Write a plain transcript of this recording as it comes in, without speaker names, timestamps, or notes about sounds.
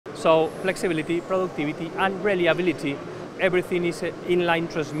So flexibility, productivity and reliability, everything is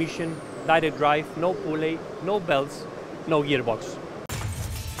inline transmission, direct drive, no pulley, no belts, no gearbox.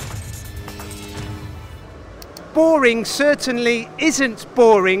 Boring certainly isn't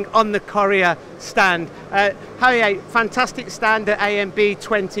boring on the Correa stand. Javier, fantastic stand at AMB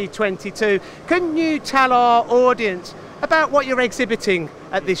 2022. Can you tell our audience about what you're exhibiting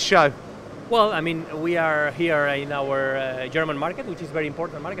at this show? Well, I mean, we are here in our German market, which is a very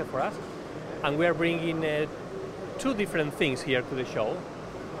important market for us, and we are bringing two different things here to the show.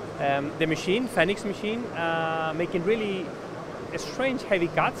 The machine, Phoenix machine, making really strange heavy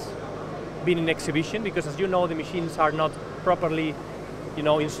cuts, been in exhibition because, as you know, the machines are not properly,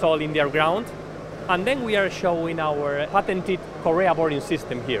 installed in their ground. And then we are showing our patented Correa boring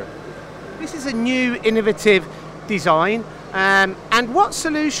system here. This is a new innovative design, and what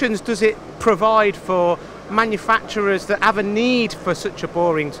solutions does it provide for manufacturers that have a need for such a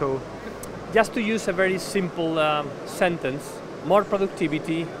boring tool? Just to use a very simple sentence, more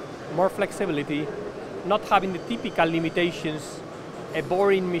productivity, more flexibility, not having the typical limitations a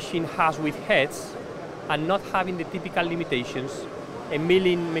boring machine has with heads, and not having the typical limitations a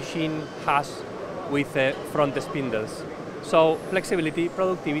milling machine has with front spindles. So flexibility,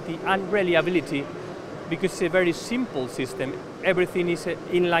 productivity and reliability, because it's a very simple system. Everything is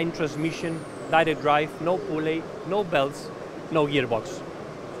inline transmission, direct drive, no pulley, no belts, no gearbox.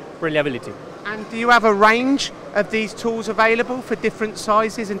 Reliability. And do you have a range of these tools available for different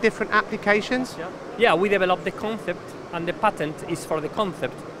sizes and different applications? Yeah, we developed the concept, and the patent is for the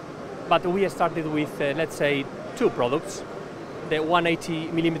concept. But we started with, let's say, two products. The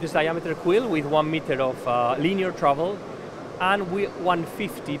 180mm diameter quill with 1 meter of linear travel, and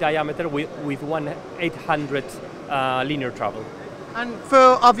 150 diameter with 1/800 linear travel. And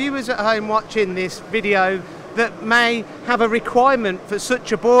for our viewers at home watching this video that may have a requirement for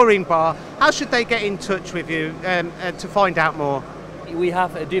such a boring bar, how should they get in touch with you to find out more? We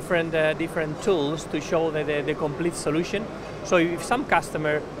have different tools to show the complete solution. So if some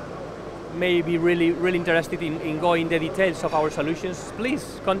customer may be really interested in going the details of our solutions,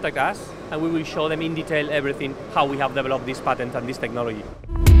 please contact us and we will show them in detail everything, how we have developed this patent and this technology.